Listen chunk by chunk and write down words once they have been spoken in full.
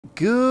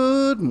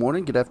Good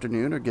morning, good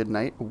afternoon, or good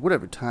night, or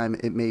whatever time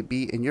it may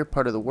be in your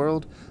part of the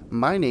world.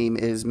 My name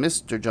is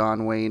Mr.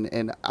 John Wayne,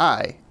 and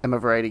I am a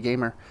variety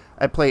gamer.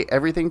 I play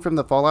everything from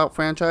the Fallout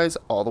franchise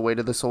all the way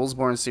to the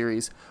Soulsborne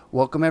series.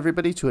 Welcome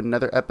everybody to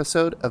another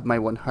episode of my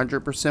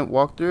 100%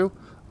 walkthrough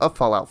of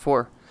Fallout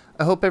 4.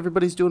 I hope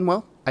everybody's doing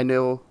well. I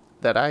know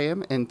that I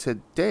am, and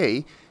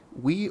today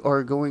we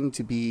are going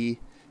to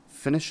be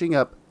finishing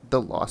up the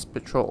Lost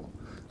Patrol.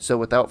 So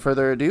without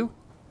further ado,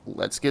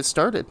 let's get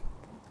started.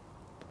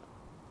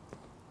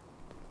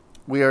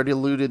 We already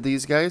looted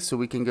these guys, so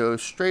we can go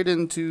straight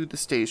into the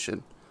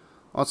station.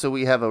 Also,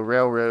 we have a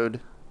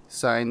railroad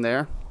sign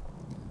there.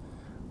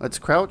 Let's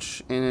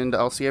crouch, and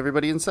I'll see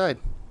everybody inside.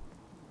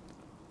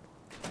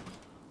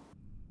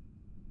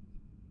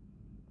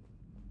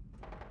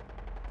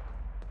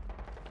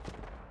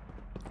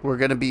 We're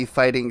going to be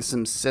fighting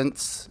some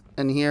synths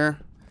in here,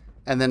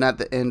 and then at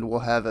the end we'll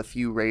have a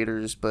few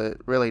raiders, but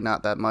really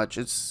not that much.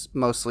 It's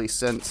mostly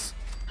synths.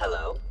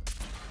 Hello?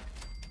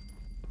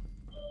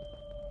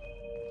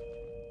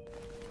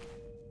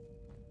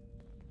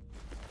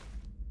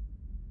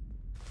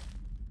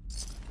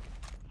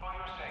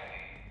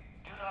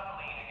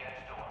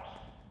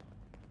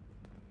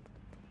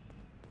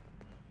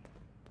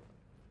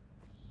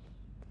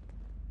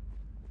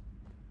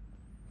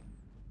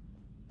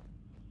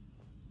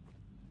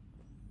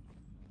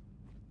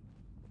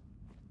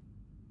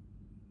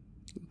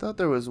 Thought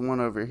there was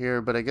one over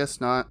here, but I guess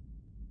not.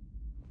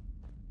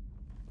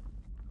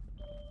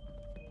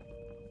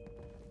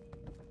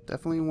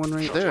 Definitely one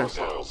right there.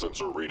 File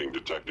sensor reading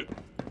detected.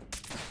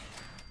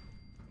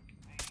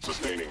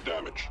 Sustaining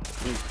damage.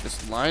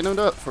 Just line it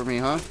up for me,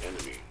 huh?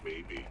 Enemy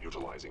may be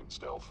utilizing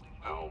stealth.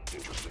 How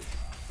interesting.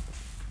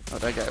 Oh,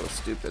 that guy was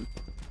stupid.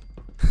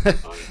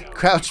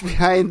 Crouch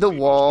behind the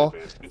wall,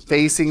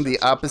 facing the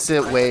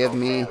opposite way of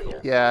me.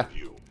 Yeah.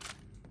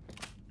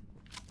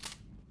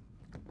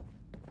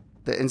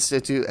 The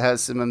Institute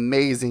has some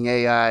amazing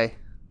AI.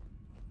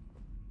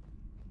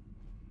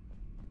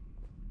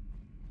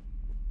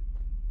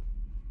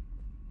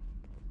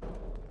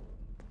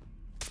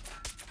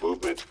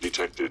 Movement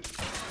detected.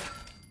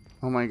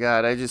 Oh my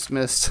god, I just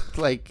missed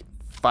like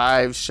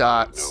 5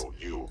 shots. No,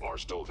 you are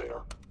still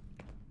there.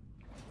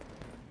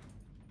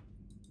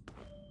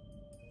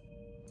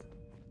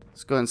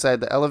 Let's go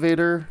inside the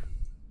elevator.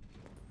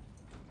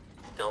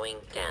 Going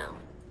down.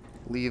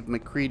 Leave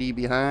McCready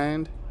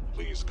behind.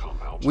 Please come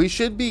out. We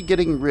should be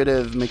getting rid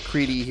of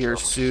McCready here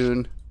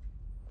soon.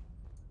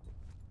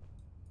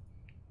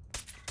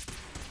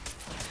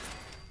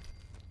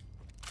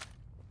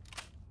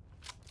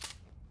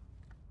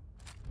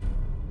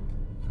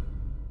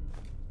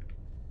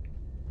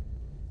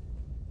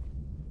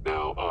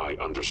 Now I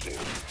understand.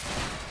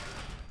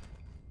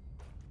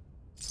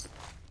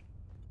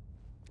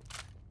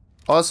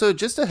 Also,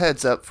 just a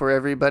heads up for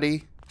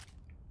everybody.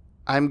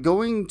 I'm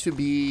going to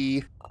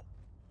be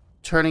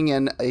turning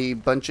in a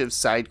bunch of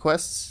side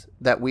quests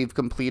that we've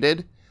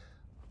completed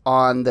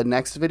on the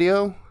next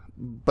video,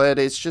 but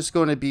it's just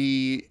going to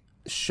be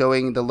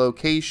showing the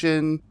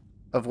location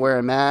of where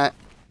I'm at,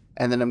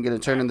 and then I'm going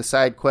to turn in the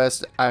side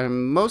quest.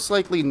 I'm most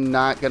likely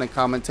not going to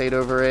commentate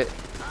over it.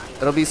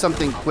 It'll be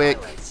something quick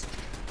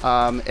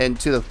and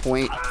to the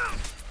point,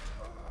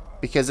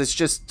 because it's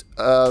just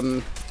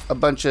a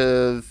bunch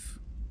of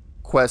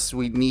quests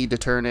we need to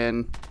turn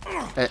in,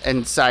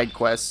 and side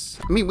quests.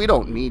 I mean, we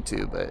don't need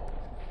to, but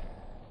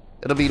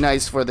it'll be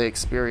nice for the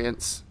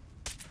experience.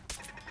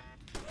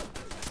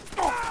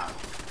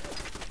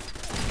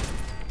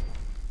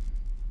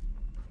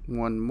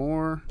 One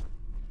more.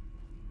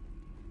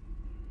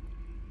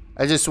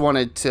 I just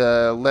wanted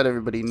to let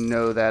everybody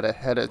know that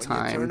ahead of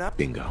time. Turn up,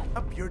 bingo.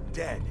 Up, you're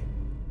dead.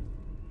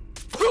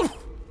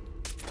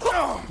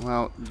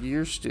 Well,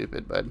 you're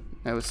stupid, bud.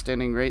 I was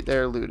standing right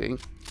there looting.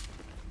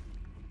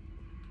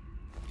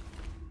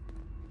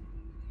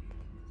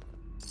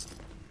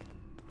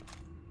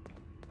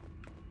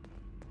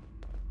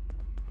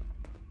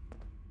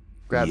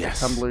 Grab the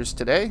tumblers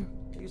today.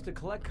 I used to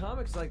collect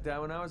comics like that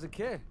when I was a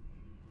kid.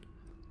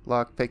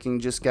 Lockpicking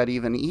just got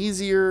even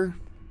easier.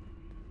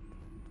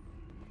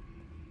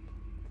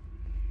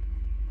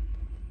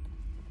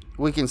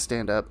 We can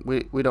stand up.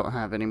 We don't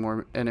have any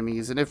more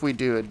enemies, and if we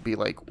do, it'd be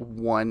like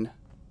 1.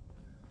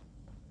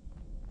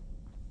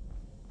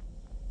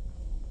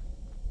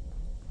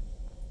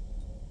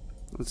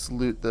 Let's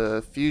loot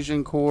the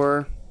fusion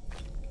core.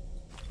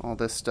 All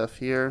this stuff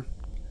here.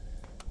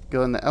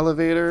 Go in the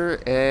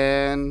elevator,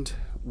 and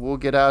we'll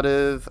get out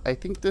of, I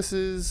think this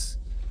is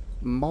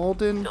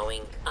Malden?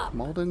 Going up.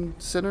 Malden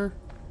Center?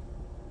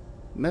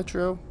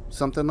 Metro?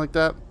 Something like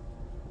that.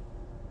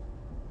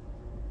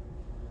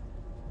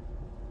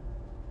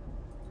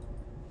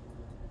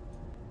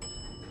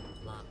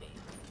 Lobby.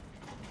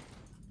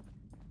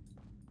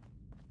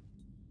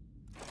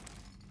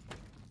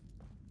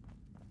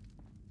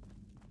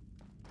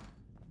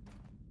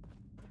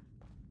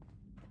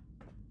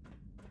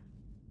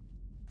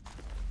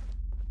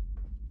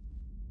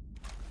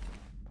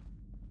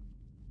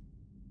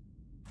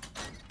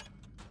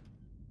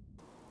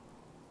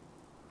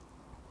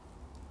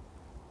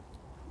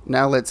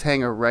 Now let's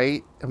hang a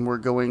right, and we're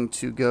going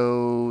to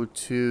go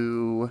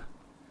to,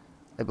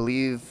 I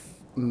believe,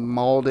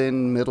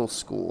 Malden Middle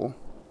School,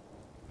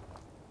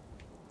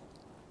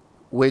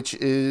 which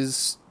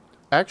is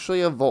actually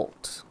a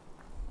vault.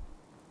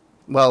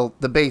 Well,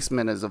 the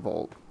basement is a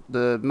vault.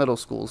 The middle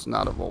school's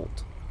not a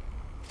vault.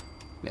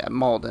 Yeah,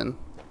 Malden.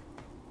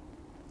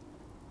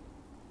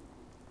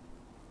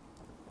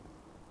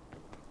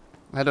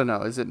 I don't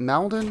know. Is it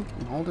Malden?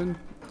 Malden?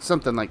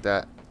 Something like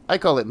that. I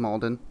call it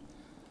Malden.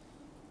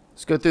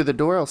 Let's go through the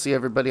door. I'll see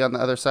everybody on the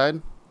other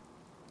side.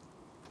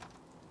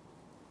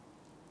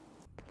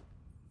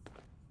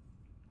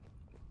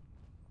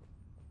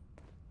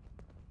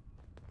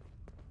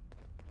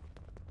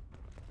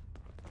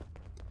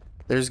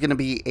 There's going to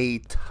be a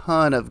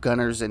ton of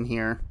gunners in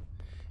here.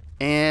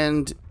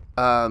 And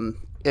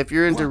if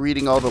you're into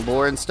reading all the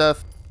lore and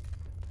stuff,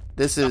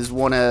 this is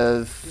one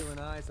of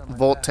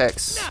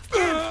Vault-Tek's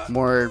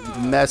more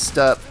messed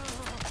up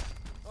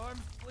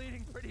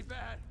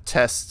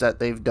tests that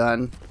they've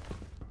done.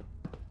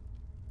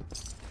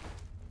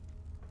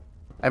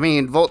 I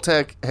mean,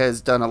 Vault-Tek has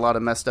done a lot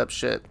of messed up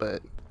shit,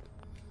 but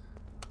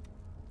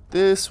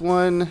this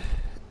one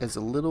is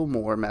a little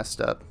more messed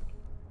up.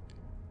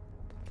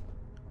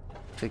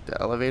 Take the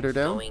elevator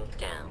down. Going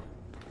down.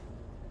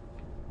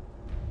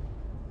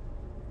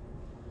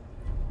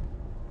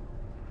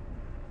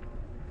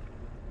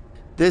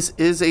 This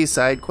is a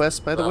side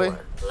quest, by the way.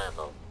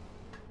 Level.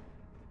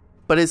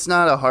 But it's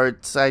not a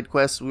hard side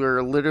quest.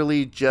 We're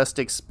literally just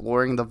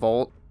exploring the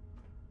vault.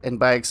 And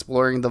by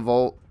exploring the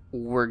vault,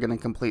 we're going to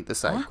complete the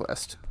side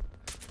quest.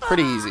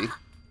 Pretty easy.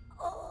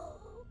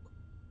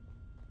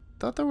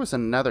 Thought there was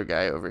another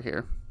guy over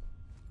here.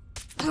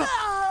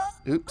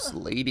 Oops,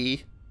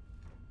 lady.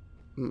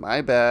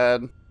 My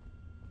bad.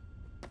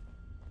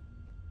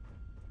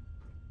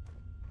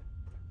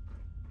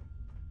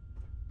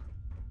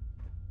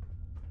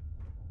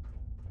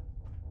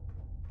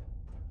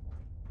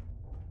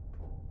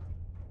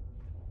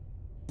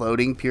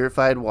 Floating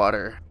purified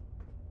water.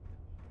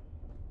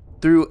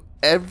 Through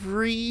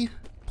every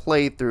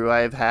playthrough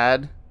I've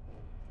had,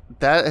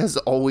 that has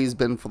always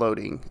been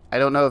floating. I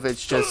don't know if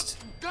it's just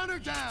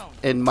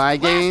in my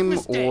game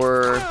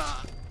or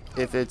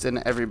if it's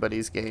in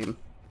everybody's game.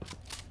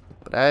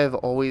 But I have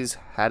always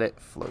had it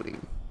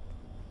floating.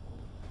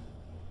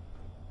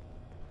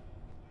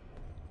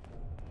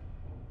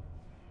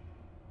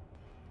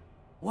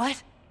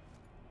 What?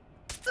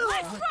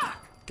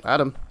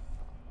 Got him.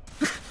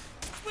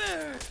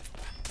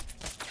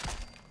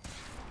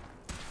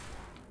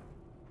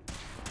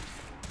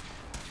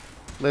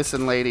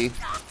 Listen, lady.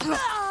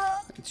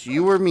 It's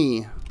you or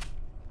me.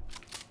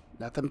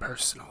 Nothing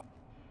personal.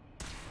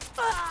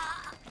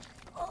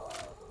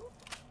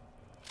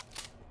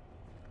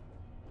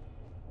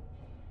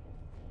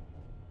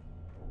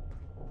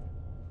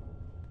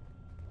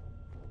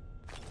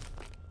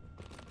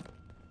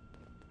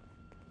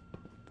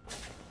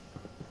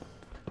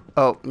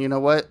 Oh, you know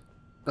what?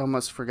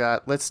 Almost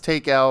forgot. Let's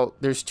take out...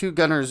 There's two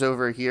gunners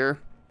over here.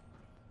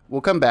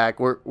 We'll come back.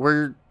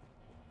 We're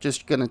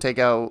just going to take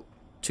out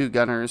two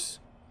gunners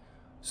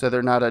so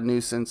they're not a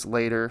nuisance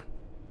later.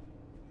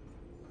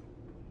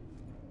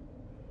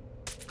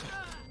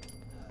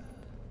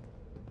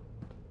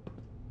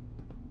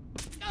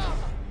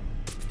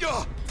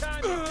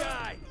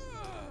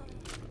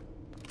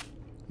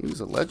 He was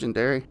a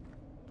legendary.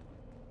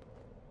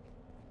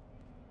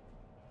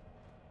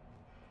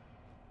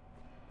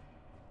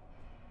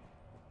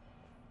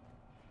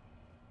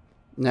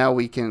 Now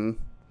we can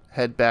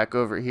head back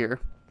over here.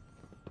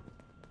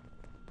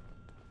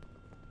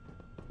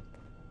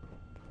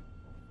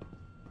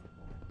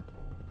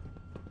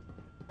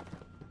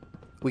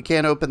 We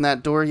can't open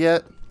that door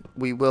yet.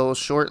 We will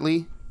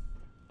shortly.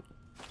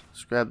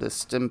 Let's grab this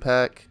stim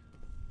pack.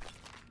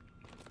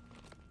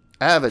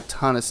 I have a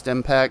ton of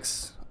stim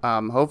packs.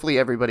 Hopefully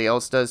everybody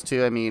else does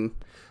too. I mean,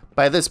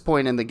 by this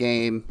point in the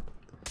game,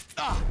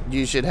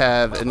 you should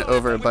have an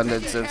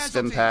overabundance of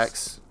stim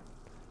packs.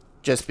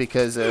 Just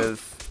because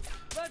of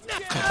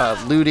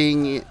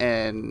looting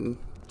and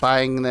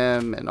buying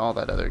them and all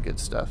that other good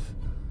stuff.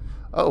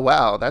 Oh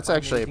wow, that's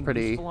actually a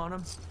pretty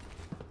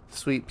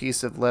sweet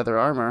piece of leather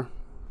armor.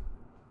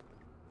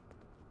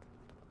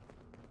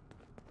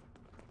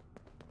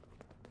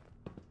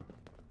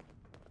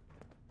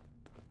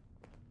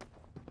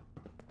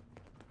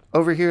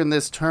 Over here in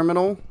this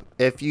terminal,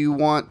 if you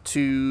want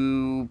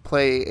to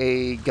play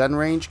a gun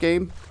range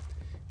game,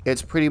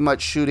 it's pretty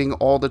much shooting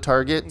all the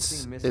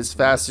targets as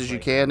fast as you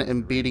can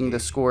and beating the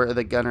score of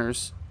the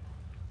gunners.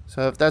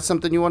 So if that's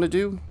something you want to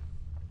do,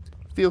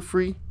 feel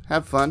free,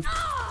 have fun.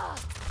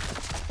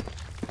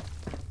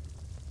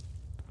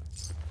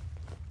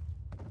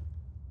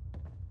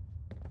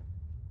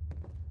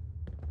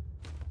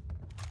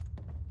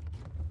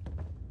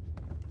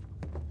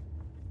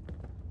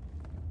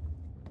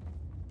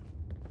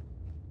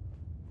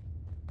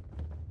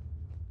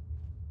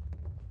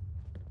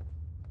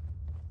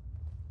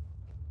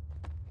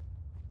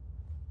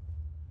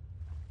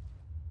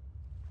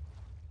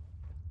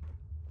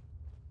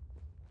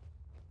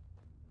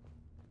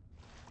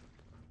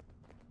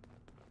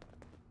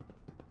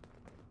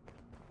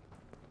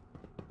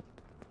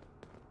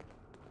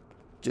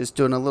 Just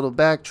doing a little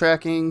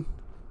backtracking.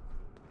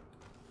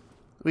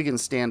 We can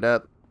stand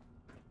up.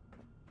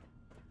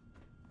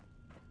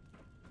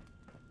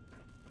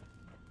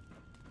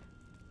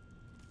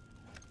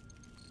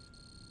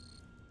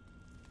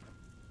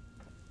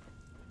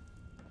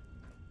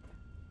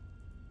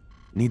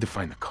 Need to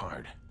find the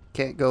card.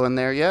 Can't go in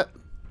there yet.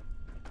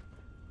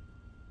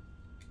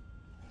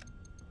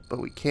 But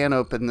we can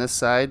open this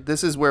side.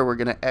 This is where we're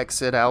going to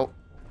exit out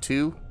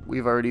to.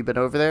 We've already been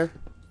over there.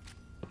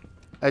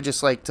 I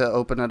just like to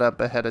open it up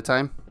ahead of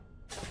time.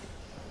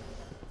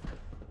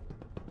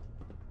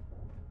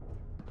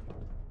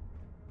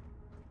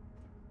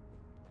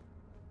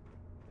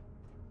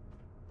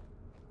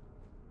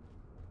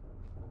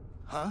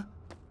 Huh?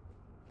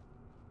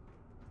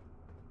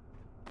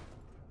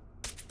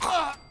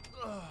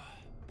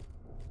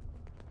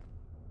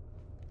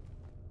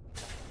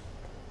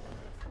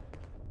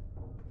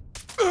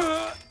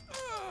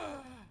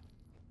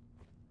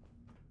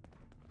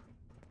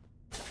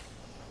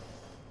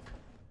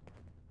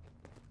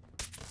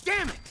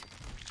 Damn it!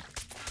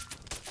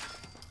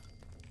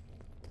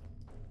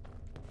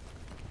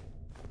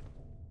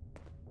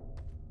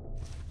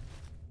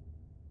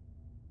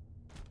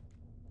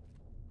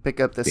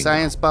 Pick up the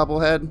science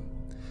bobblehead.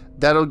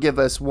 That'll give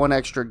us one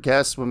extra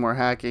guess when we're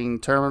hacking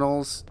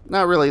terminals.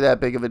 Not really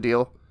that big of a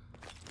deal.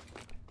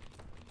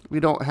 We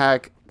don't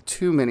hack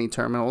too many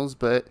terminals,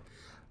 but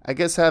I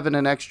guess having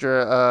an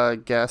extra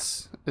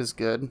guess is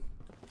good.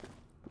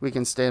 We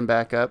can stand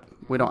back up.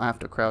 We don't have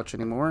to crouch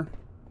anymore.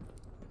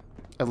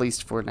 At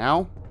least for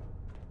now.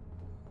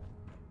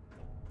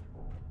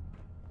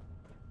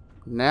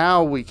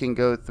 Now we can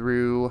go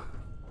through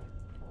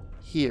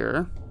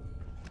here.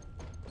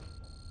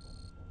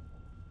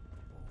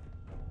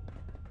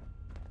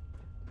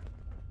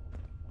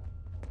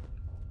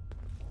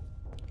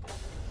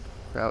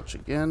 Crouch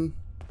again.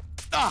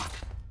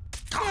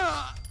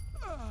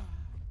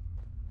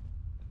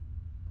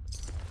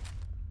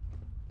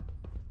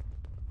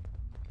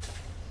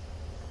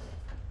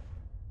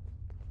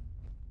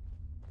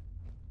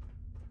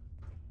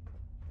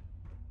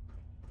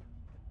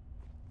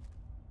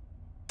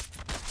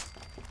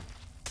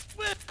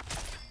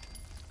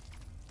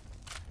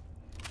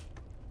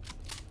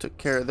 Took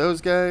care of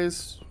those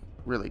guys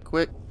really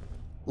quick.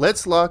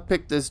 Let's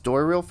lockpick this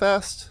door real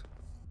fast.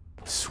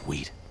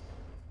 Sweet.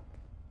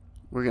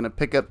 We're gonna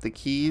pick up the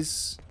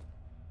keys.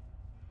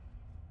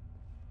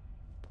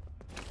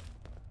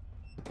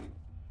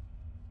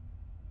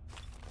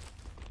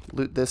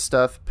 Loot this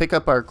stuff. Pick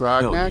up our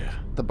Grognak, yeah.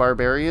 the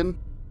barbarian.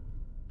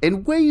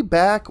 And way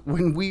back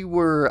when we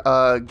were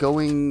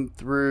going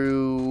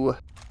through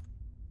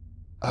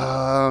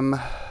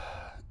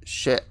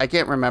shit, I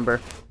can't remember.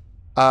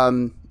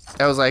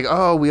 I was like,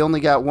 oh, we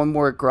only got one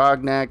more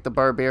Grognak, the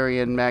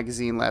barbarian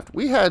magazine left.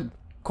 We had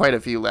quite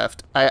a few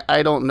left.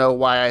 I don't know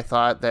why I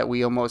thought that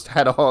we almost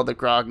had all the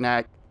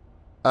Grognak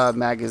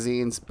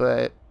magazines,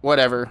 but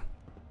whatever.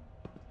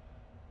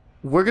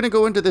 We're going to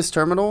go into this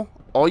terminal.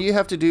 All you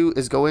have to do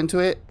is go into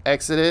it,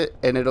 exit it,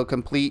 and it'll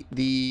complete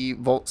the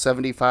Vault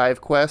 75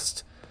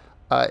 quest.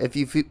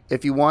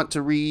 If you want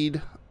to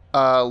read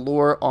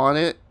lore on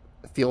it,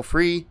 feel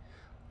free.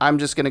 I'm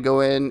just going to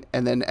go in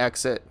and then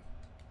exit.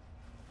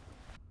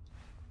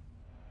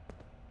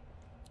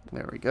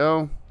 There we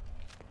go.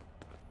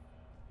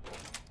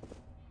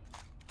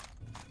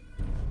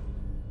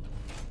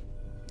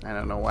 I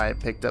don't know why I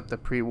picked up the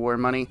pre-war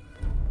money.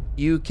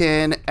 You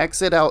can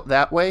exit out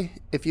that way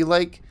if you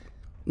like.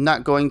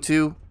 Not going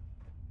to.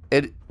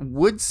 It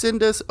would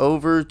send us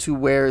over to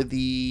where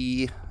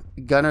the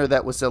gunner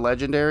that was the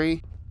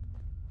legendary.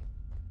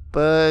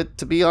 But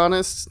to be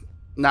honest,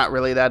 not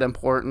really that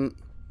important.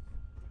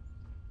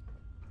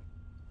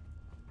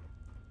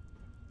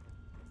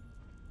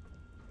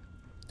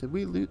 Did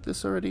we loot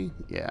this already?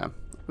 Yeah,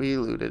 we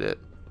looted it.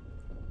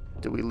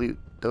 Did we loot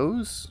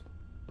those?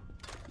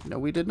 No,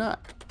 we did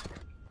not.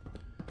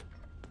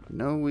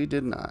 No, we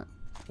did not.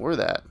 Or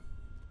that.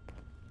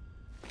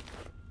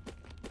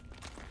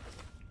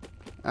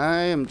 I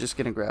am just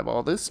going to grab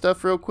all this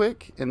stuff real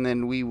quick, and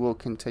then we will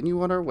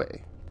continue on our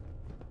way.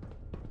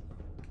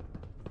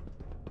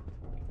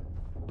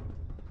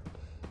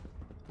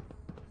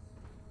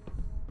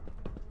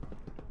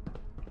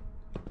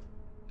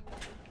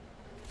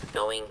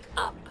 Going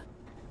up.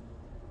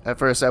 At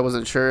first, I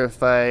wasn't sure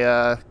if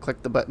I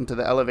clicked the button to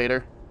the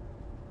elevator.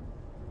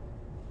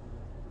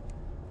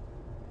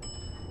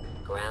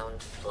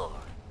 Ground floor.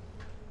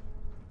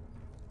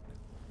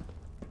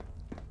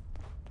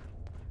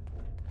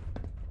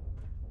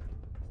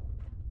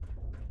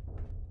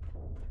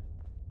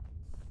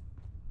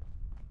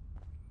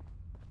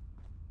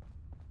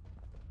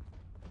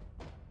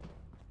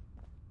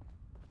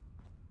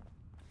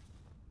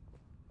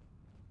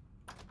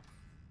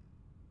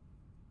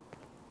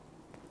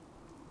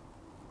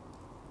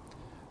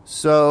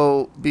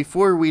 So,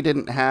 before we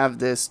didn't have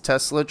this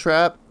Tesla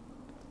trap.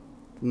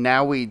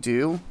 Now we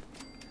do.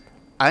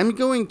 I'm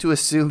going to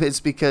assume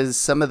it's because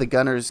some of the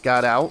gunners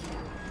got out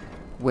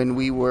when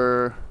we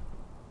were...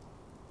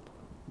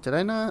 Did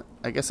I not?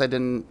 I guess I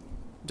didn't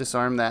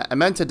disarm that. I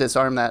meant to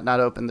disarm that, not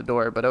open the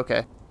door, but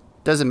okay.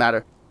 Doesn't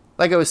matter.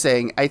 Like I was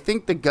saying, I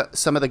think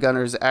some of the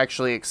gunners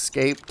actually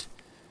escaped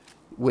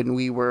when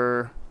we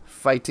were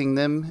fighting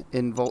them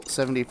in Vault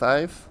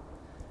 75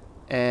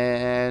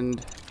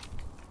 and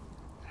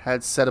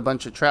had set a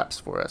bunch of traps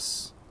for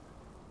us.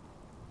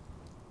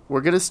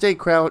 We're going to stay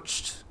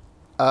crouched.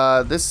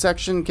 This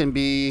section can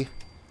be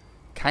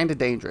kind of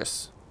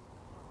dangerous.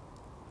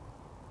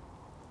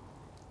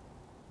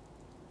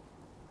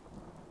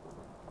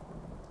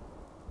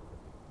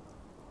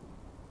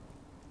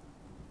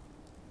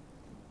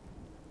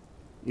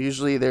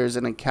 Usually there's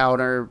an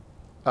encounter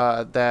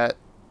that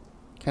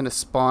kind of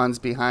spawns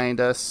behind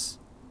us.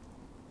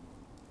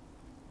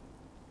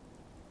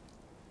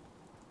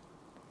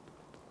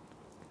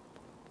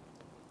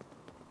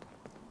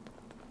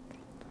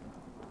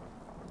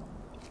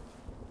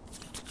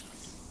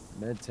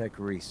 Med-Tek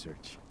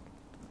research.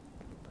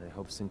 I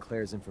hope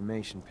Sinclair's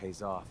information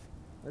pays off.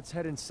 Let's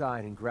head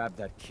inside and grab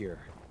that cure.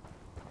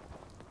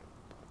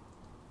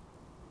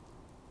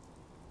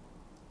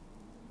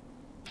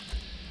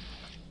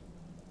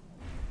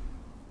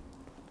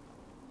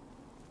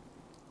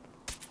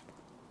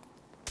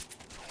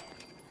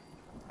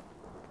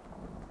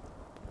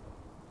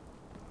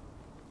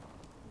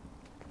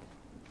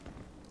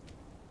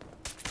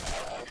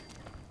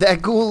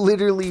 That ghoul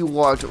literally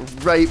walked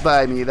right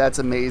by me. That's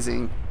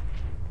amazing.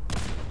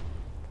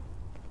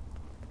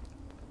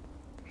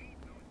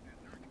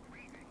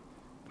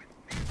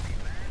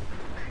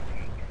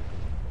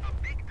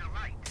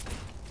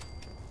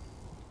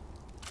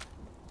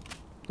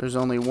 There's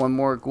only one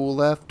more ghoul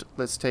left.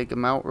 Let's take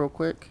him out real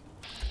quick.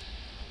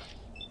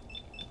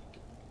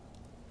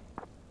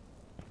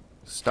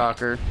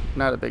 Stalker.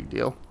 Not a big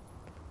deal.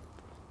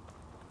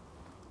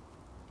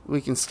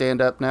 We can stand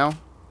up now.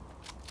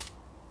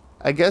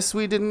 I guess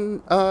we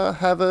didn't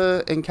have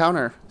a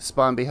encounter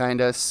spawn behind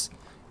us.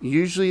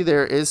 Usually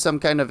there is some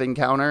kind of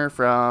encounter,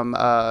 from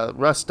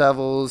Rust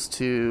Devils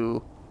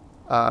to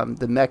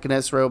the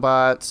Mechanist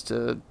robots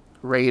to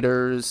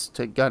raiders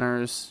to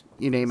gunners,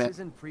 you name it. This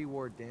isn't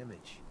pre-war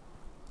damage.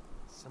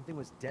 Something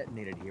was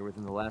detonated here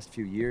within the last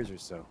few years or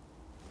so.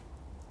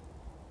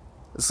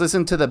 Let's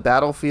listen to the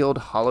Battlefield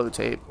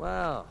holotape.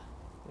 Well,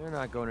 they're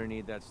not going to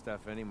need that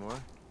stuff anymore.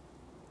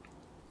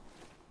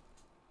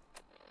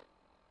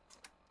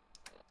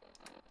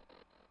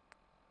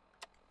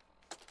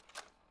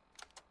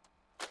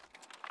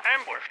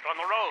 Ambushed on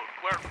the road.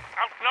 We're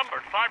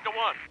outnumbered 5 to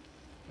 1.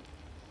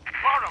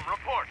 Bottom,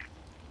 report.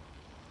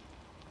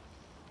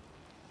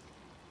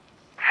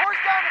 Horse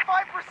down to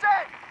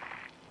 5%!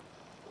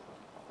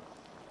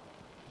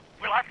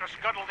 We'll have to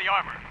scuttle the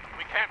armor.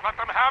 We can't let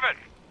them have it.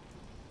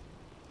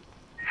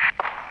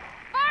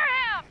 Fire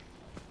him!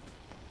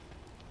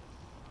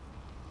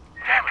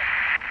 Damn it!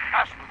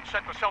 Aspen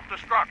set the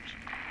self-destruct.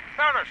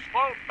 Ferris,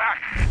 fall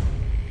back.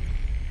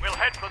 We'll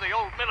head for the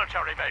old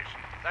military base,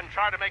 then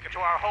try to make it to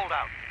our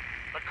holdout.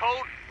 The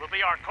code will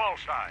be our call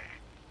sign.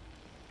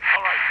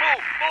 All right,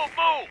 move, move,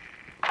 move!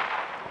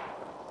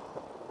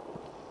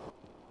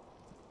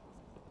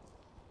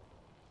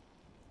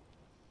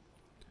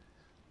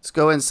 Let's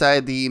go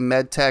inside the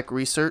Med-Tek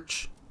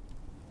research.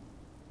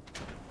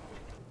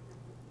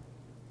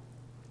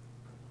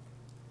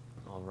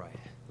 All right,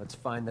 let's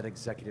find that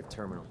executive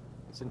terminal.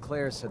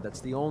 Sinclair said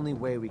that's the only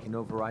way we can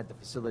override the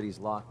facility's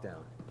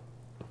lockdown.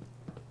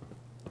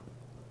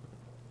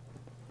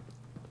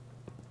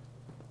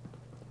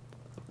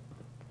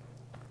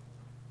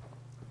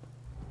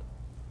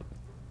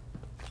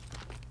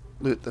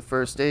 Loot the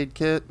first aid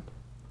kit.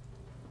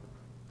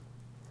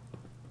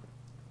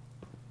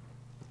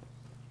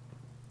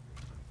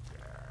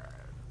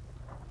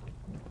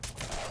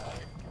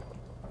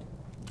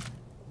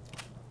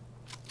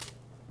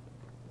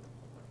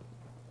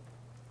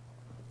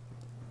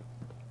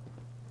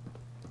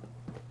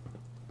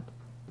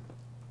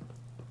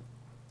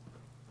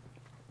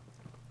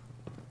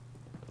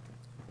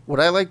 What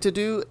I like to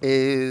do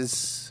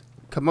is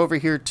come over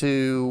here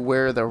to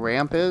where the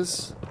ramp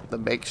is, the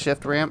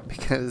makeshift ramp,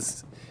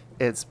 because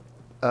it's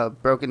a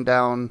broken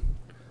down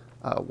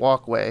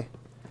walkway,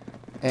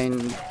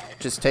 and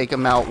just take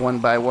them out one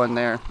by one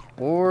there,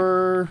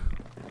 or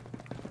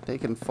they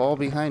can fall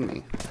behind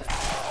me.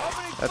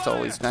 That's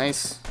always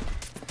nice.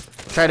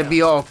 Try to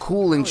be all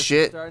cool and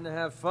shit. Starting to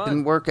have fun.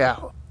 Didn't work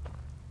out.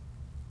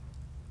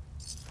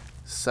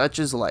 Such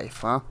is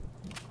life, huh?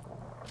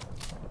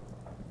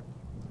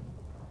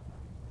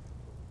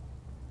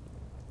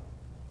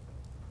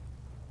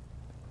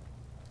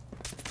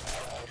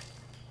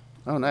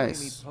 Oh,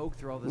 nice.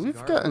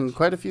 We've gotten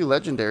quite a few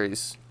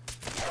legendaries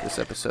this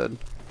episode.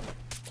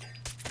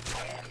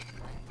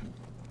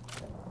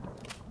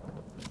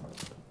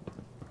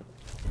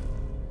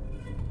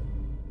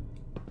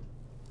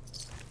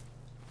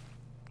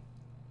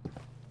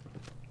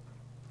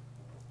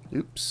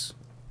 Oops.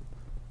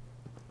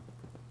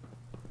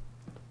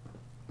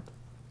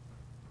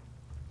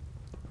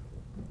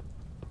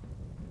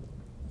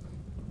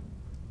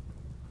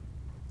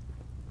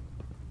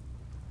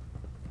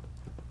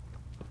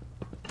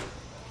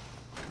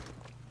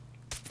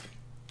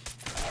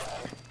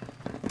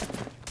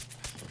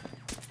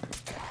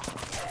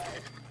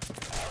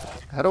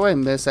 How do I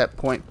miss at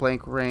point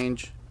blank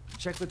range?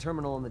 Check the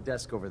terminal on the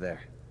desk over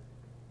there.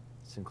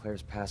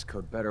 Sinclair's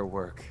passcode better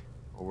work,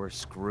 or we're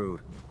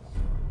screwed.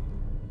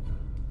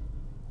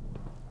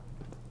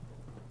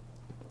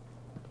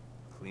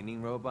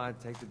 Cleaning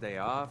robot take the day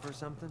off or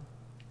something?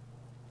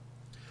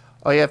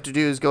 All you have to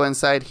do is go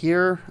inside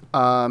here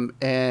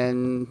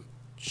and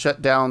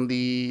shut down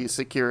the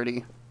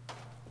security.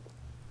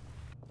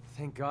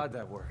 Thank God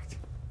that worked.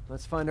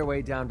 Let's find our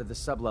way down to the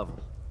sublevel.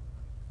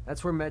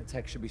 That's where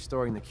Med-Tek should be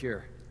storing the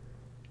cure.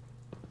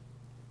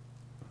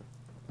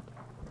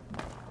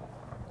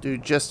 Do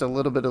just a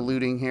little bit of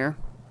looting here.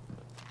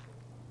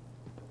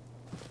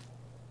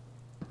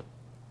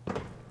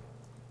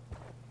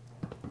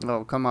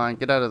 Oh, come on.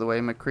 Get out of the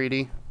way,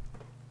 McCready.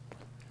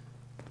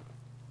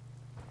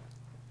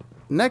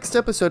 Next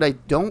episode, I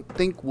don't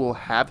think we'll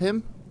have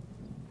him,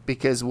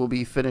 because we'll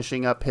be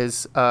finishing up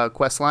his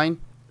quest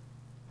line.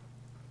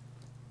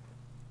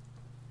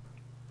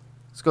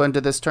 Let's go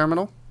into this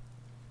terminal.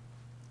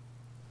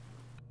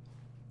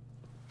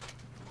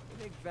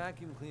 They make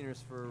vacuum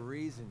cleaners for a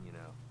reason, you know.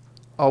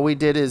 All we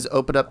did is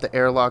open up the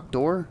airlock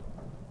door.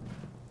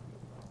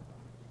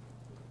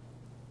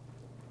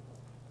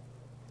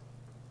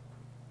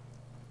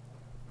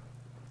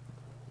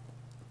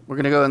 We're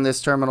going to go in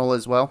this terminal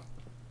as well.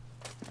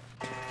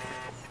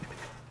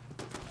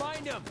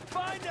 Find him!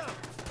 Find him!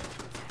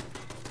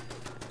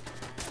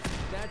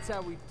 That's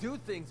how we do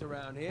things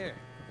around here.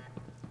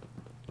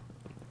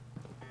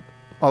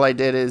 All I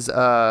did is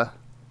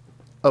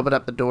open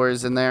up the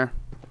doors in there.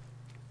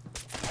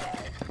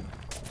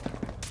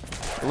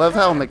 I love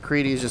how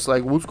McCready's just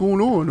like, what's going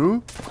on,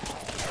 huh?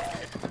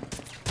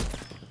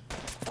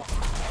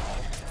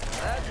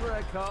 That's what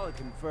I call a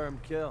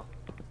confirmed kill.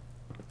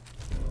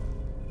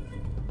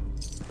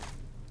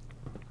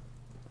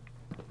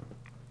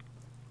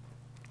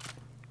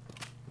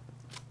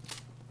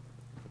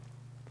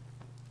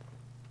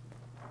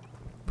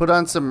 Put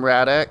on some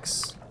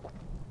Rad-X.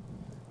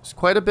 There's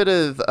quite a bit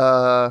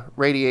of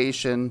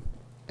radiation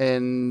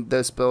in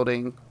this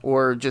building,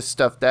 or just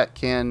stuff that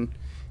can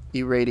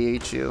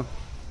irradiate you.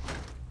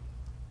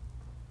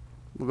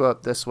 We'll go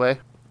up this way.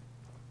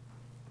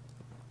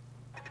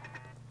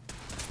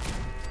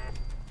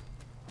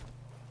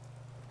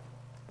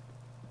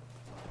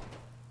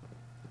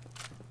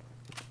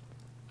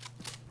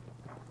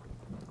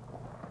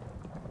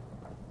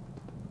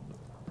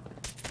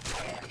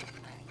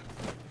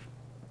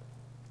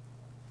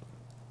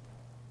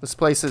 This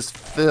place is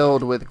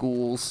filled with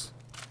ghouls.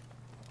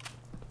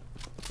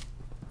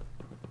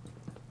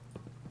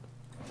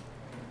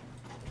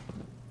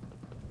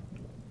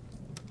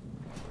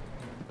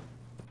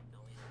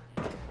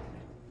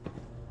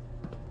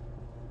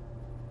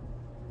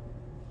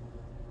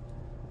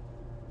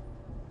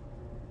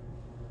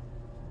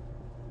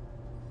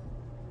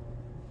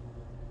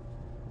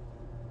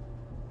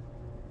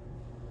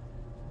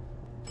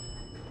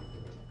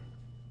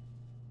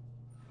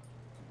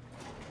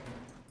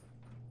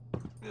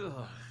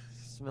 Ugh,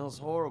 smells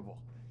horrible.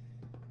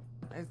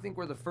 I think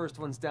we're the first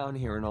ones down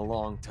here in a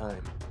long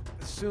time.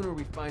 The sooner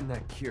we find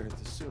that cure,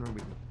 the sooner we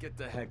can get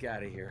the heck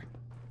out of here.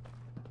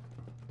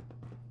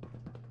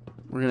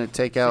 We're gonna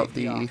take out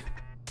Safety the off.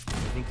 I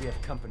think we have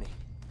company.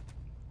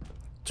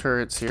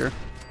 turrets here.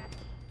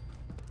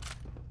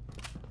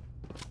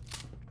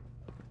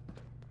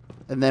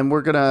 And then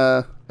we're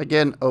gonna,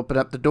 again, open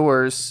up the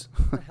doors.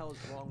 What the hell is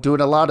wrong with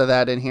Doing a lot of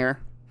that in here.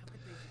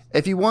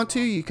 If you want to,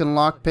 you can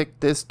lockpick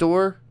this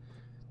door.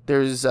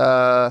 There's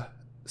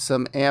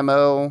some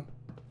ammo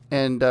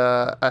and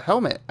a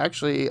helmet.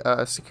 Actually,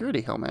 a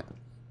security helmet.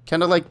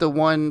 Kind of like the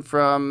one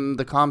from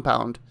the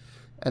compound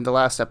in the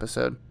last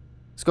episode.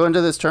 Let's go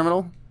into this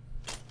terminal.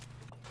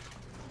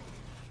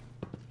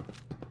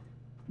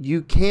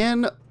 You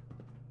can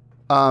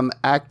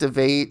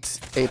activate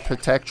a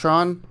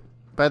Protectron,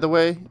 by the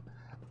way.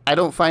 I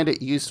don't find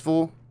it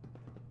useful.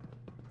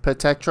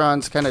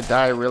 Protectrons kind of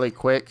die really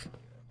quick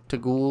to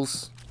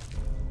ghouls.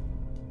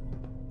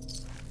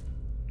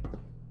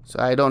 So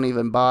I don't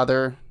even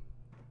bother.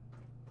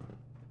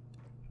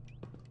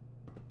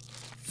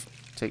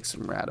 Take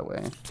some rat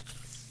away.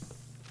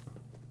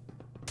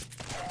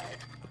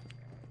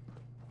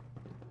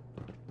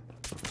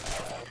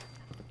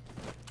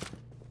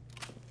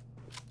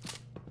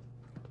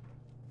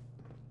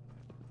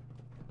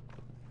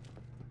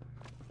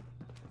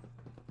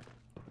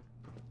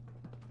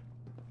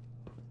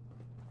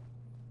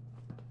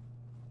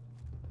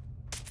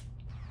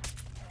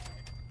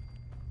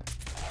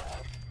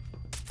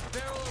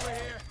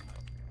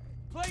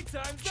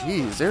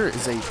 Jeez, there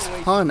is a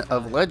ton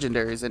of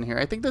legendaries in here.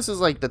 I think this is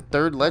like the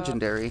third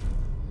legendary.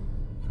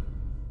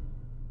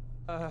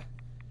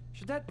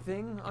 Should that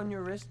thing on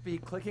your wrist be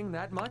clicking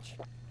that much?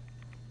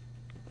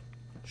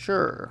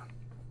 Sure.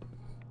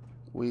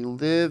 We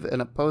live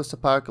in a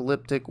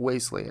post-apocalyptic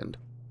wasteland.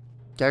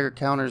 Geiger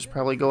counter's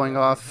probably going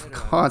off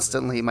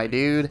constantly, my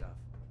dude.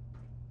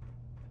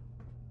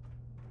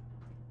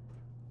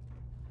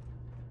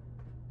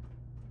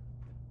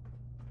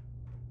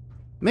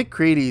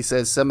 McCready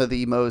says some of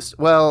the most,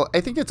 well,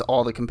 I think it's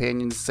all the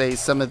companions say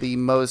some of the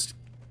most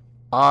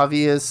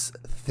obvious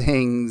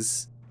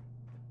things.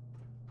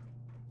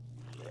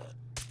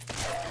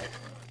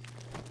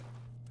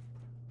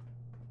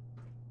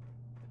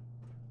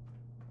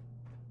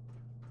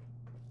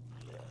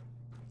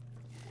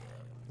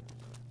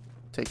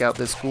 Take out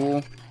this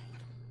fool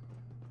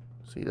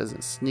so he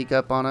doesn't sneak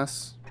up on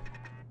us.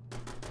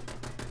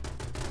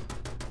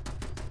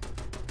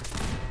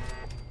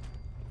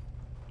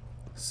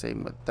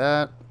 Same with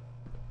that.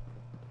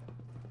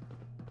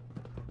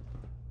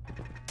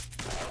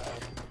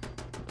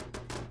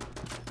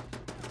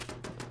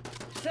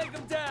 Take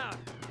him down.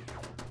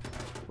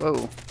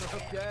 Whoa.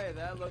 Okay,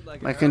 that looked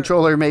like My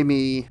controller made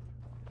me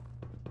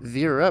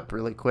veer up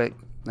really quick.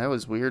 That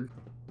was weird.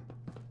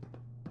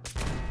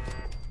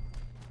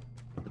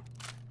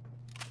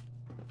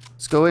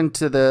 Let's go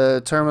into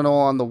the terminal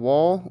on the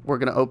wall. We're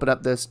going to open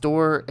up this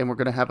door and we're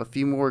going to have a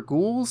few more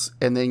ghouls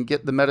and then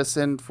get the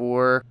medicine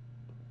for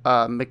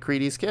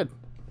McCready's kid.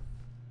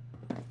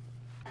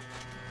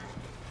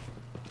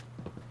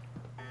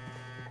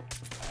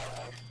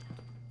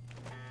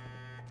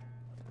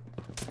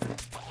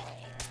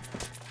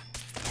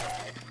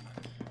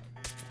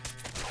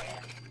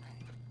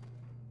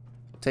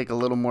 Take a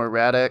little more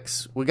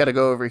Rad-X. We got to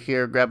go over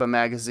here, grab a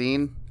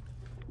magazine.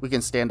 We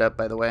can stand up,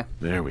 by the way.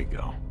 There we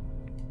go.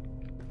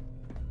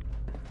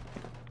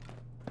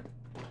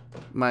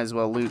 Might as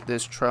well loot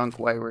this trunk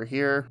while we're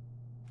here.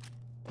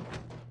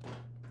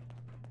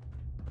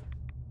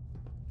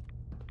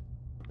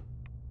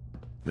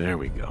 There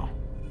we go.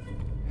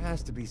 There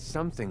has to be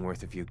something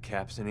worth a few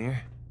caps in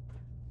here.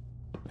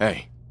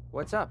 Hey,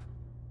 What's up?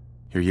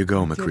 here you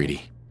go,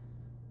 McCready.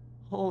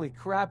 Holy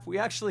crap, we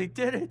actually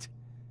did it!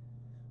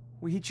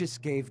 We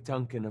just gave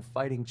Duncan a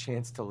fighting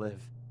chance to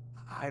live.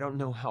 I don't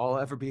know how I'll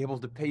ever be able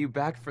to pay you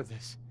back for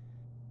this.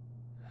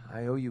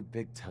 I owe you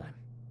big time.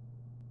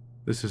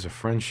 This is a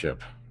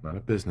friendship, not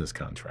a business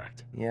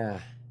contract. Yeah,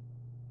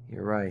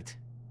 you're right.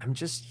 I'm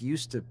just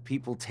used to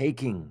people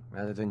taking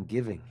rather than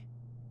giving.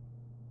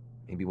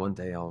 Maybe one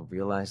day I'll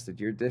realize that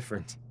you're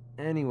different.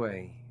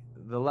 Anyway,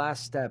 the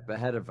last step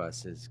ahead of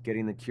us is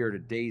getting the cure to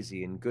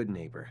Daisy in Good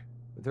Neighbor.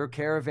 With her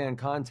caravan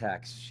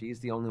contacts, she's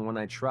the only one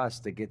I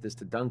trust to get this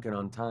to Duncan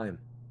on time.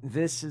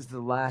 This is the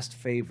last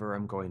favor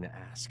I'm going to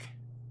ask.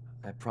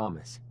 I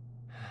promise.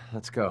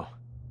 Let's go.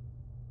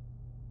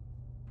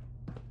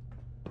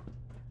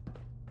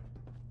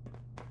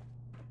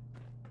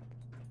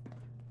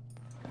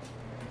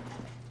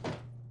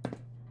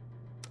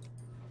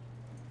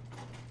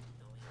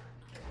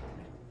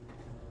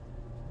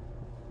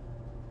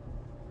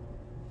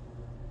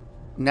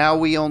 Now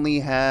we only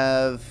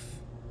have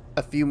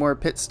a few more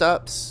pit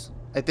stops.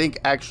 I think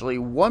actually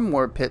one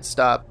more pit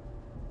stop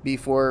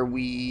before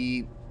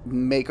we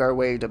make our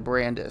way to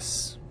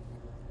Brandis.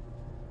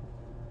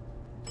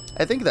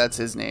 I think that's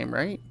his name,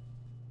 right?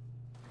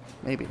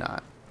 Maybe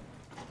not.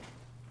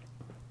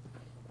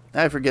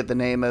 I forget the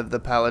name of the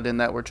paladin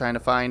that we're trying to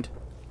find.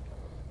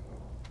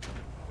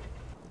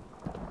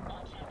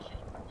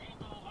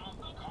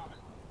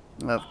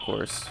 Of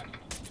course.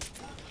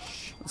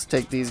 Let's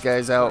take these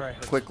guys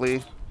out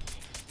quickly.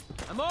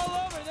 I'm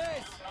all over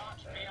this!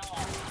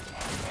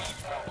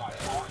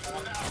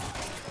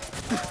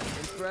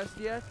 Impressed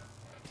yet?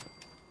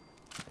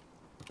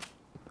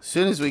 As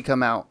soon as we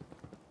come out.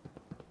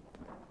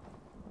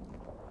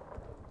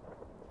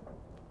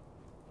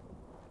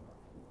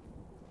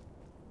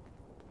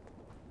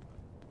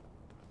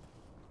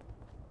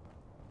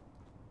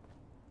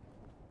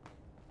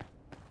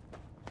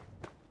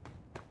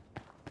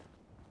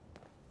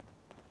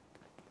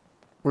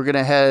 We're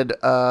gonna head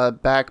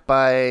back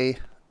by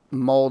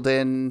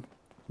Malden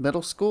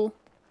Middle School.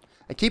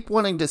 I keep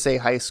wanting to say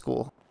high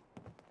school.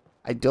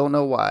 I don't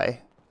know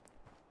why.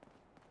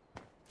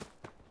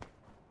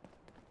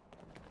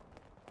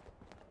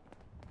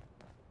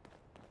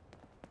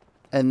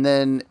 And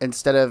then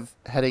instead of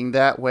heading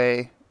that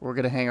way, we're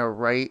gonna hang a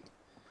right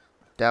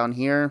down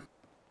here.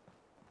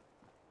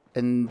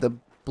 And the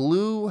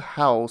blue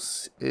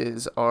house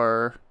is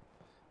our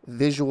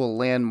visual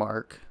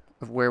landmark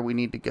of where we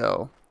need to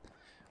go.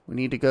 We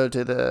need to go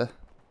to the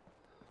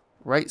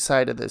right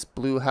side of this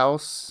blue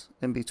house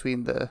in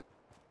between the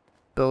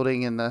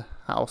building and the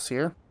house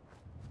here.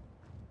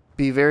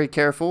 Be very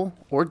careful,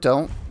 or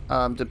don't,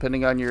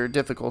 depending on your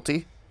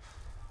difficulty.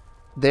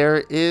 There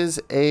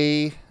is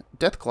a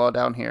Deathclaw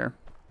down here.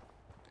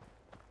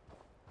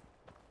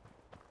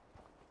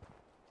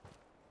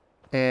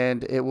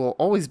 And it will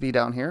always be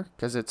down here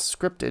because it's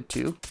scripted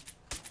too.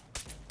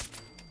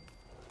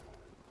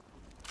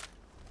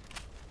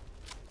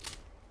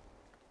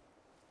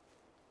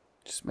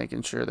 Just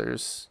making sure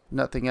there's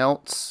nothing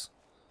else.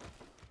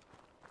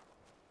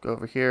 Go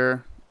over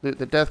here, loot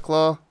the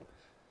Deathclaw,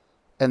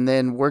 and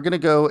then we're gonna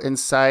go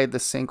inside the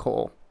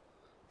sinkhole.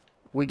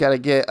 We gotta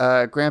get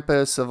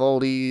Grandpa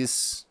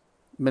Savoldi's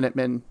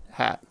Minuteman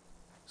hat.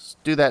 Let's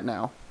do that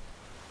now.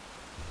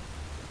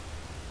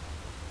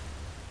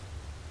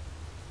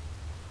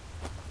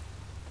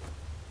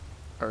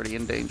 Already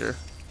in danger.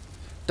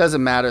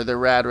 Doesn't matter, they're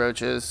rad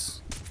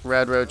roaches.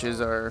 Rad roaches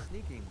are...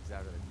 Sneaking's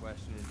out of the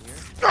question in here.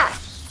 The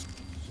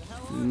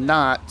hell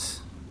not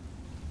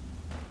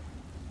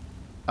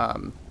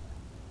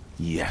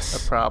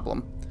Yes. a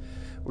problem.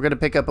 We're going to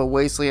pick up a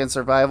Wasteland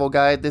Survival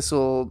Guide. This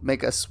will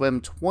make us swim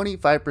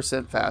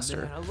 25%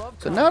 faster.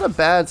 So not a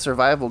bad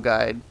survival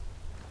guide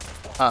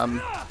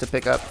to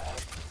pick up.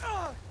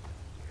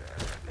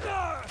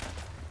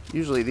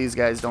 Usually these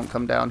guys don't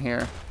come down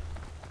here.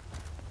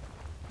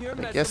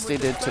 But I guess they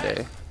did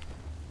today.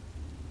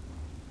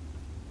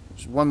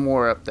 There's one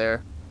more up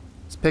there.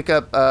 Let's pick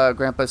up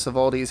Grandpa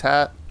Savaldi's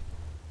hat.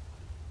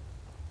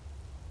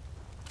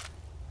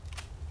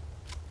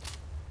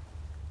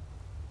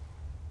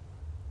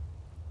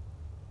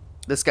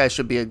 This guy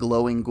should be a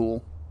glowing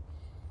ghoul.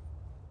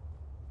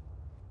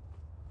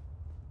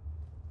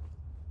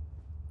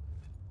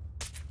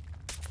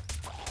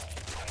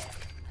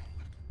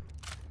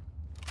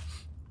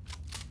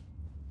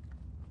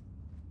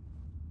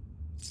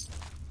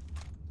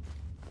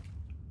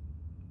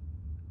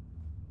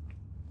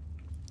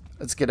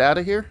 Let's get out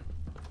of here.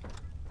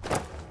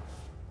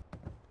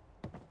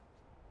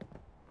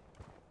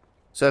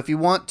 So if you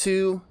want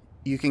to,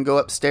 you can go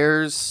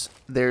upstairs.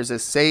 There's a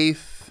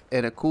safe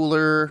and a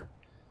cooler.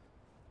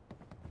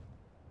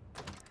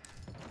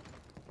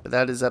 But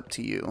that is up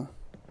to you.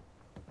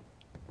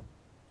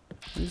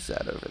 Who's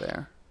that over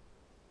there?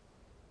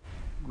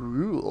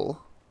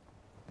 Gruel.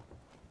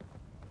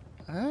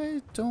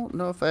 I don't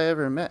know if I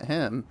ever met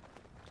him.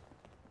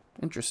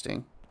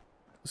 Interesting.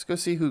 Let's go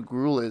see who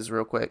Gruel is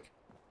real quick.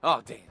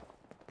 Oh, damn.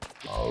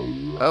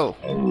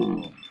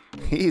 Oh.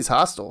 He's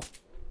hostile.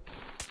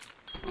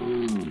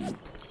 Knock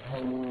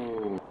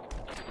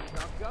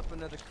up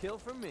another kill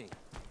for me.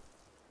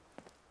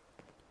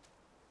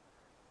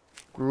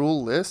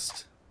 Gruel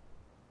list.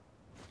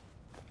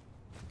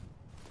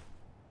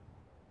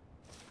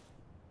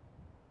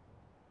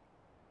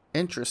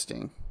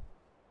 Interesting.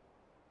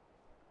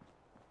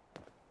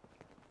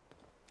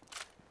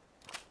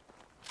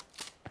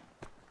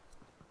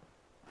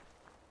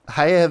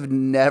 I have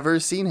never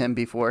seen him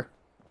before.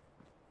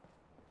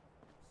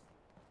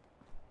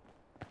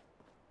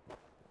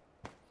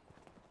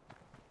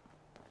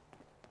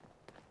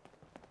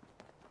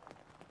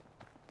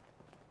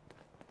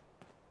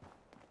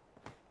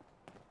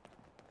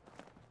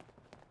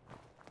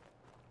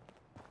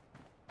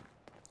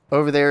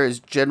 Over there is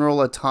General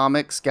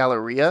Atomic's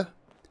Galleria.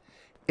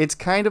 It's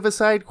kind of a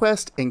side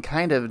quest and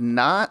kind of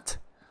not.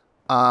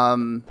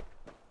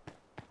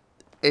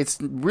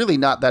 It's really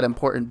not that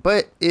important,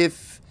 but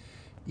if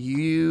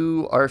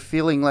you are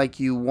feeling like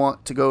you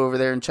want to go over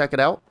there and check it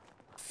out,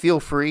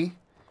 feel free.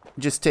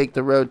 Just take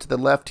the road to the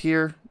left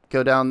here,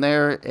 go down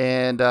there,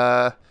 and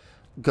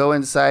go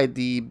inside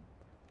the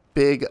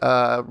big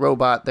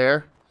robot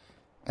there,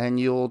 and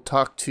you'll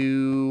talk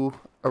to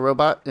a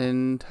robot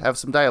and have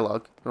some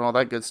dialogue and all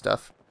that good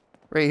stuff.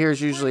 Right here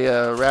is usually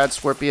a rad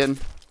scorpion,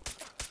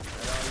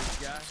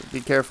 so be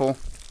careful.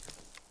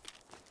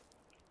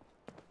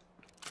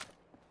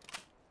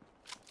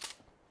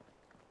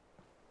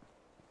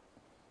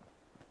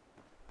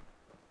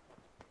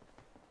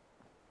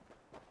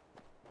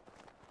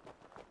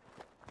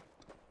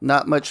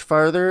 Not much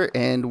farther,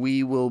 and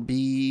we will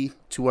be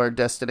to our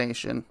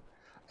destination.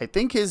 I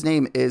think his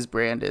name is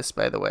Brandis,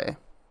 by the way.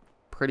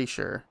 Pretty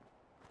sure.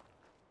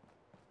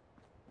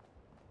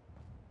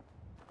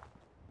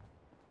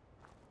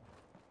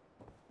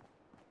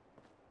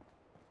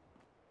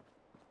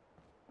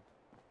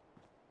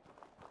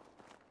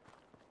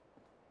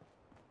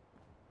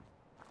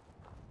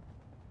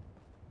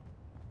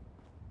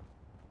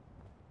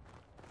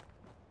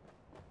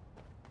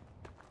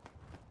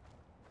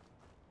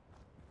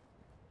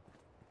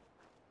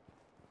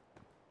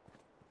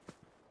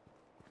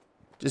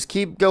 Just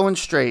keep going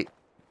straight.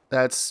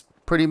 That's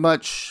pretty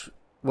much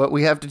what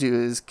we have to do,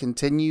 is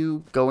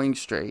continue going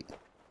straight.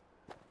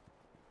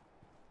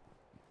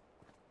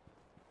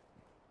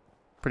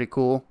 Pretty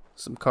cool.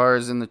 Some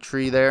cars in the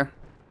tree there.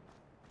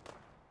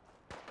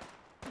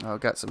 Oh,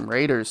 got some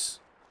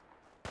raiders.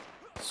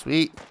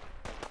 Sweet. This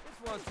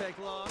won't take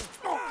long.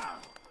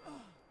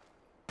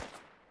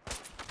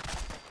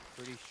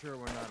 Pretty sure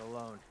we're not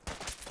alone.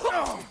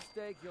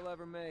 Mistake you'll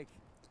ever make.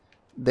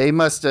 They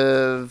must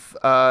have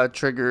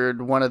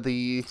triggered one of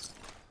the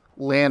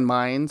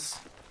landmines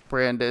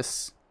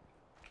Brandis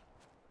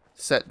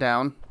set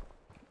down.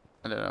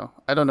 I don't know.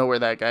 I don't know where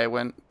that guy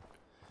went,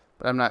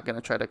 but I'm not going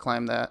to try to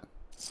climb that.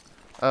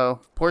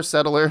 Oh, poor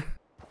settler.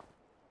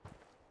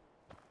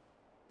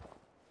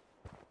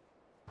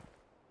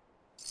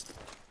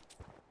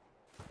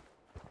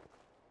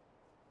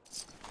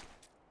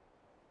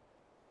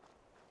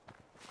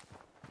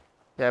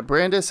 Yeah,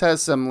 Brandis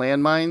has some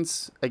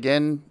landmines.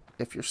 Again,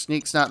 if your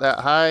sneak's not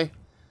that high,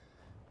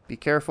 be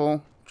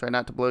careful. Try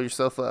not to blow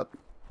yourself up.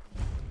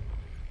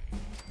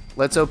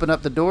 Let's open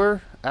up the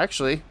door.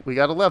 Actually, we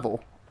got a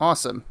level.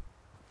 Awesome.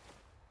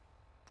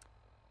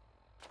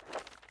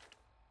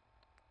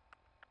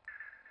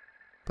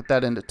 Put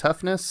that into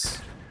toughness.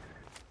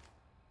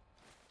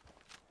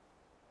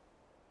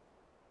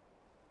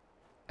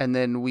 And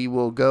then we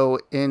will go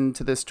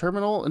into this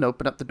terminal and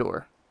open up the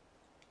door.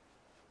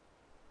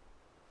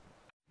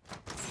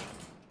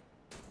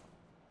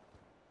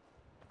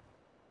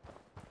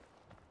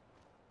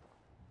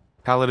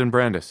 Paladin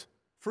Brandis.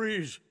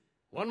 Freeze.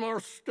 One more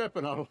step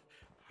and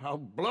I'll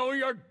blow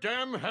your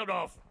damn head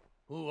off.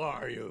 Who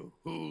are you?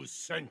 Who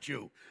sent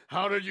you?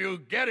 How did you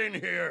get in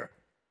here?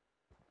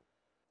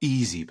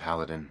 Easy,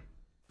 Paladin.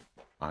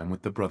 I'm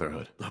with the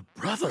Brotherhood. The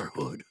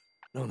Brotherhood?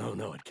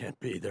 No, it can't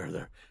be.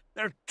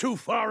 They're too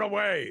far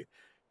away.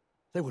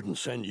 They wouldn't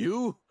send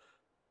you,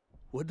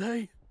 would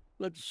they?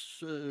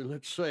 Let's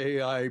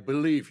say I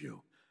believe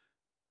you.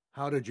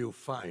 How did you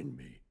find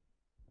me?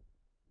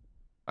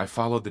 I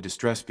followed the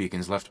distress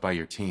beacons left by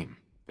your team.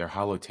 Their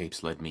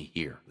holotapes led me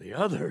here. The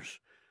others?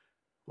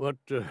 What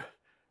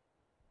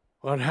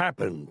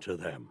happened to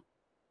them?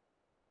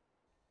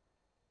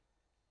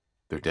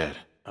 They're dead.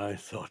 I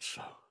thought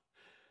so.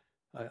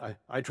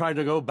 I tried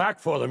to go back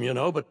for them, you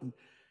know, but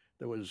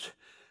there was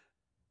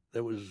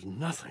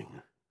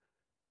nothing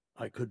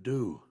I could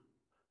do.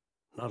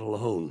 Not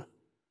alone.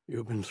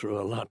 You've been through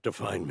a lot to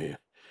find me.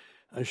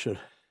 I should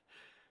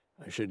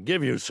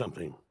give you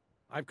something.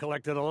 I've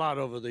collected a lot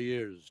over the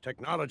years.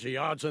 Technology,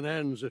 odds and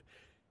ends.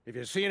 If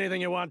you see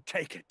anything you want,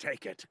 take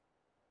it.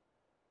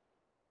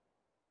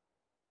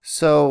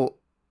 So,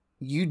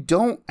 you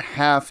don't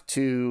have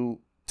to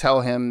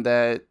tell him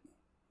that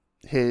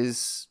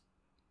his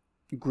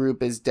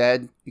group is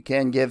dead. You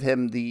can give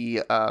him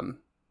the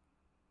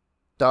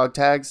dog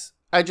tags.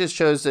 I just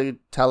chose to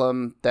tell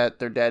him that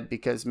they're dead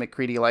because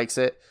McCready likes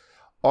it.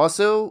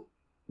 Also,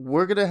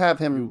 we're going to have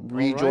him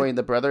rejoin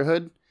the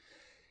Brotherhood.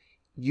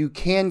 You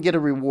can get a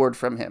reward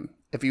from him.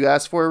 If you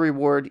ask for a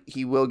reward,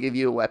 he will give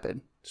you a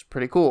weapon. It's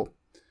pretty cool.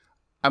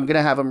 I'm going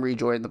to have him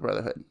rejoin the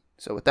Brotherhood.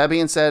 So with that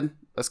being said,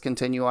 let's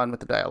continue on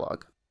with the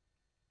dialogue.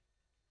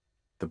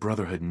 The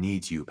Brotherhood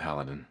needs you,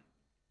 Paladin.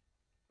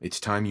 It's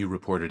time you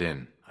reported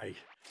in.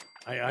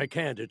 I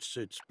can't. It's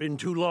been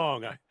too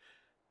long.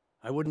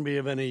 I wouldn't be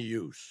of any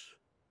use.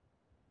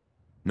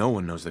 No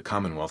one knows the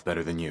Commonwealth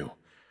better than you.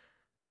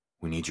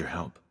 We need your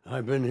help.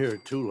 I've been here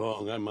too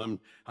long.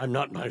 I'm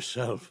not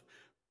myself.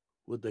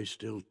 Would they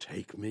still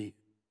take me?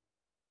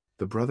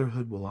 The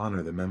Brotherhood will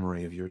honor the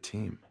memory of your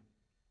team.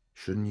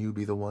 Shouldn't you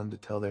be the one to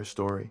tell their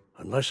story?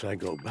 Unless I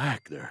go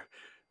back,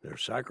 their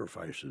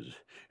sacrifices,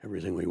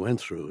 everything we went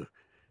through,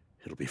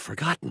 it'll be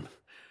forgotten.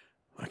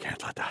 I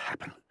can't let that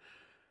happen.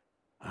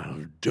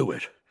 I'll do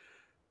it.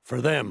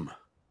 For them.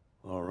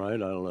 All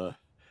right, I'll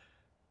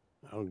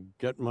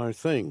get my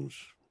things.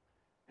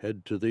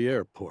 Head to the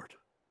airport.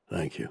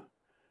 Thank you.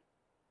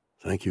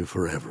 Thank you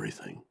for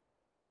everything.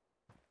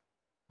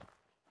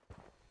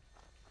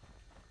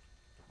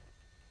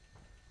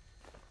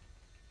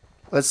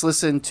 Let's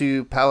listen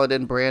to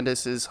Paladin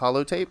Brandis's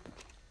holotape.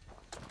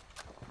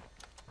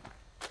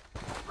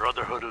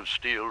 Brotherhood of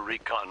Steel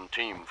Recon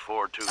Team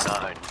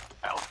 429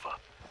 Alpha.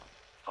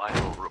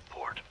 Final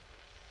report.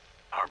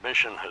 Our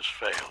mission has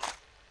failed.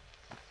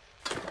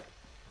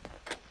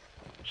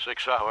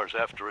 6 hours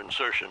after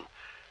insertion,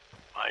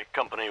 my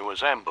company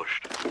was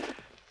ambushed.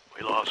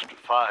 We lost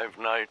 5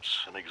 knights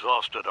and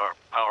exhausted our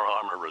power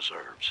armor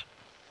reserves.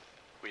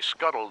 We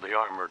scuttled the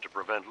armor to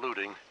prevent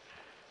looting,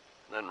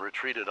 then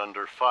retreated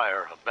under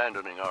fire,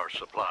 abandoning our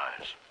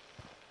supplies.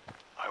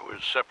 I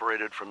was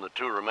separated from the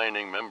 2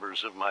 remaining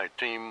members of my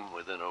team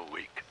within a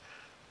week.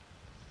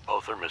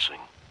 Both are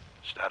missing.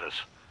 Status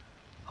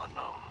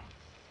unknown.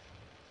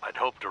 I'd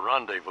hoped to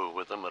rendezvous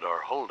with them at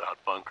our holdout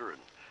bunker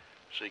and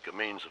seek a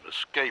means of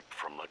escape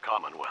from the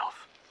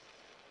Commonwealth.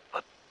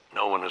 But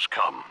no one has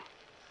come.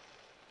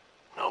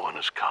 No one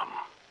has come.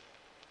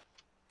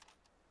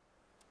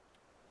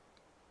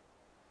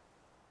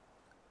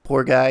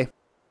 Poor guy.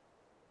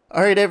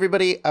 Alright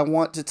everybody, I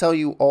want to tell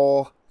you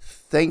all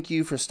thank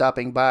you for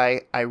stopping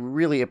by. I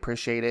really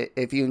appreciate it.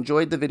 If you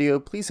enjoyed the video,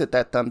 please hit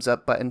that thumbs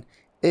up button.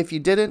 If you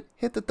didn't,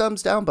 hit the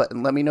thumbs down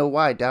button. Let me know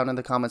why down in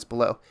the comments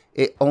below.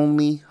 It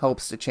only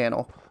helps the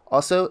channel.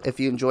 Also, if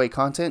you enjoy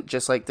content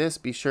just like this,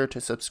 be sure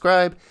to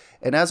subscribe.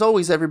 And as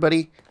always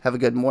everybody, have a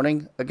good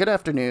morning, a good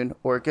afternoon,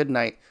 or a good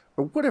night,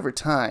 or whatever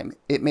time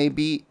it may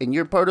be in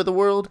your part of the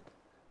world.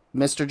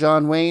 Mr.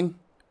 John Wayne,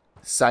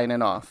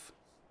 signing off.